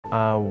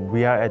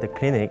We are at the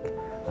clinic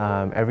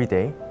every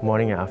day,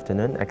 morning and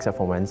afternoon, except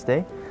for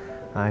Wednesday.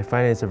 I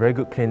find it's a very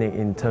good clinic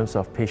in terms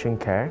of patient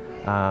care.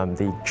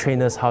 They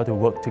train us how to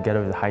work together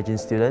with the hygiene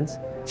students,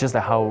 just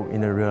like how in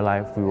the real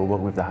life we will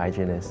work with the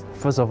hygienists.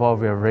 First of all,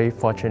 we are very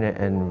fortunate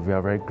and we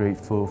are very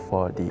grateful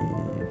for the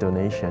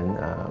donation.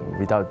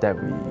 Without that,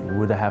 we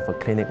wouldn't have a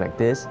clinic like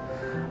this.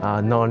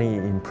 Not only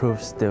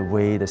improves the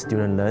way the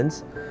student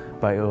learns,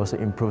 but it also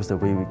improves the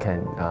way we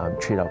can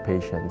treat our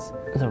patients.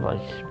 So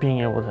like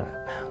being able to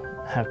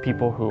have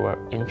people who are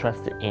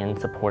interested in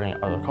supporting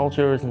other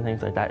cultures and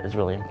things like that is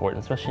really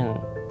important, especially in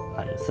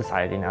like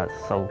society now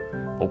it's so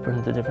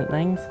open to different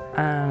things.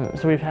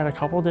 So we've had a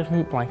couple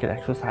different blanket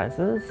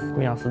exercises.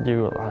 We also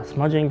do a lot of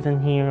smudgings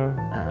in here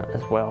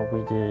as well.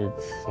 We did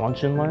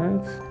lunch and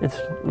learns. It's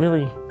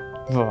really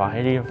a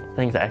variety of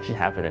things that actually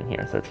happen in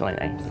here, so it's really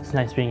nice. It's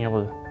nice being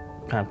able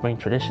to kind of bring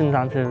traditions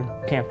onto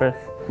campus.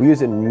 We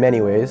use it in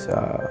many ways.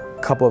 A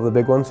couple of the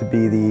big ones would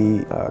be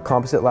the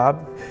composite lab,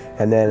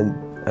 and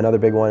then another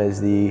big one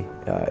is the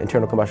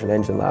internal combustion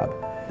engine lab.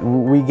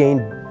 We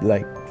gained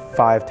like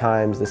 5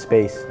 times the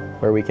space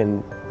where we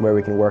can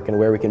work and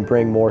where we can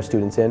bring more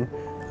students in.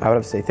 I would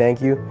have to say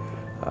thank you.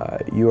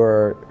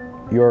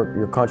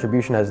 Your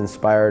contribution has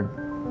inspired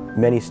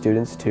many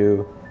students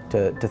to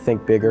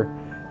think bigger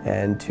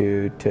and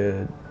to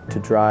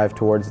drive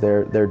towards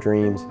their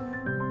dreams.